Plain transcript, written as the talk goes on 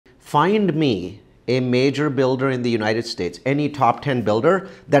Find me a major builder in the United States, any top 10 builder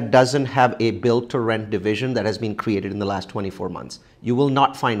that doesn't have a build-to-rent division that has been created in the last 24 months. You will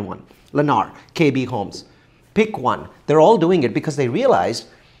not find one. Lennar, KB Homes, pick one. They're all doing it because they realized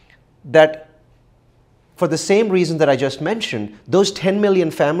that for the same reason that I just mentioned, those 10 million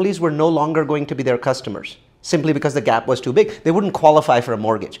families were no longer going to be their customers simply because the gap was too big. They wouldn't qualify for a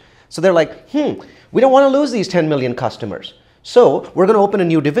mortgage. So they're like, we don't want to lose these 10 million customers. So we're going to open a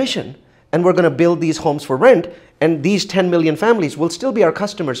new division and we're going to build these homes for rent, and these 10 million families will still be our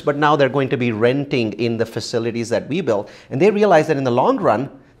customers, but now they're going to be renting in the facilities that we build. And they realize that in the long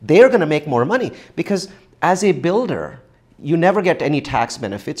run, they're going to make more money because as a builder, you never get any tax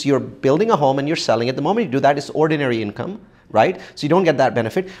benefits. You're building a home and you're selling it. The moment you do that, it's ordinary income, right? So you don't get that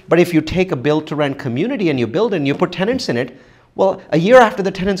benefit. But if you take a build-to-rent community and you build it and you put tenants in it, well, a year after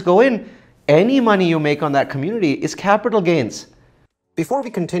the tenants go in, any money you make on that community is capital gains. Before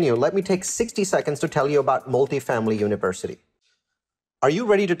we continue, let me take 60 seconds to tell you about Multifamily University. Are you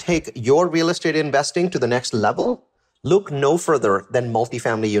ready to take your real estate investing to the next level? Look no further than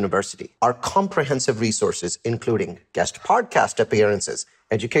Multifamily University. Our comprehensive resources, including guest podcast appearances,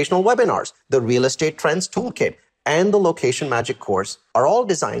 educational webinars, the Real Estate Trends Toolkit, and the Location Magic course, are all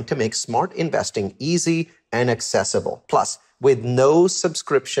designed to make smart investing easy and accessible. Plus, with no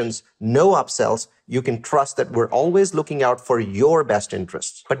subscriptions, no upsells, you can trust that we're always looking out for your best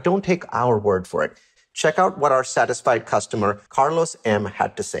interests. But don't take our word for it. Check out what our satisfied customer, Carlos M.,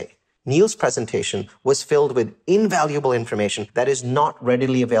 had to say. Neal's presentation was filled with invaluable information that is not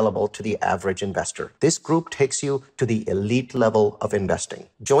readily available to the average investor. This group takes you to the elite level of investing.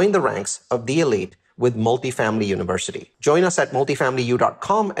 Join the ranks of the elite with Multifamily University. Join us at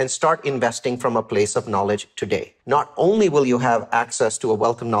multifamilyu.com and start investing from a place of knowledge today. Not only will you have access to a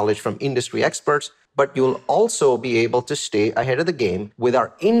wealth of knowledge from industry experts, but you'll also be able to stay ahead of the game with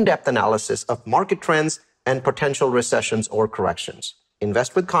our in-depth analysis of market trends and potential recessions or corrections.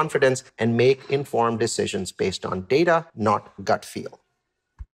 Invest with confidence and make informed decisions based on data, not gut feel.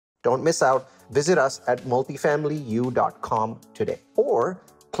 Don't miss out. Visit us at multifamilyu.com today or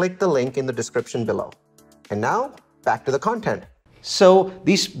click the link in the description below. And now, back to the content. So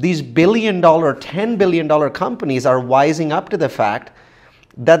these billion-dollar, $10 billion companies are wising up to the fact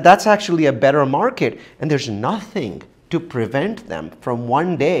that that's actually a better market, and there's nothing to prevent them from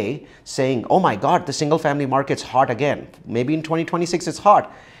one day saying, oh my God, the single-family market's hot again. Maybe in 2026 it's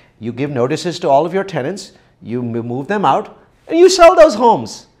hot. You give notices to all of your tenants, you move them out, and you sell those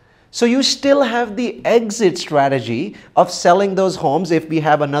homes. So you still have the exit strategy of selling those homes if we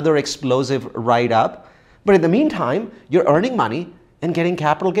have another explosive write-up. But in the meantime, you're earning money and getting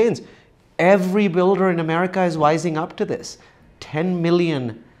capital gains. Every builder in America is wising up to this. 10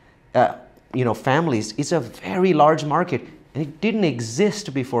 million families is a very large market, and it didn't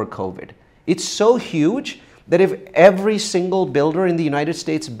exist before COVID. It's so huge that if every single builder in the United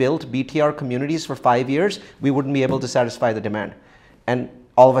States built BTR communities for 5 years, we wouldn't be able to satisfy the demand. And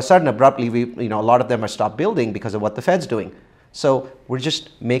all of a sudden, abruptly, a lot of them are stopped building because of what the Fed's doing. So we're just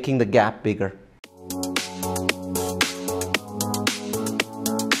making the gap bigger.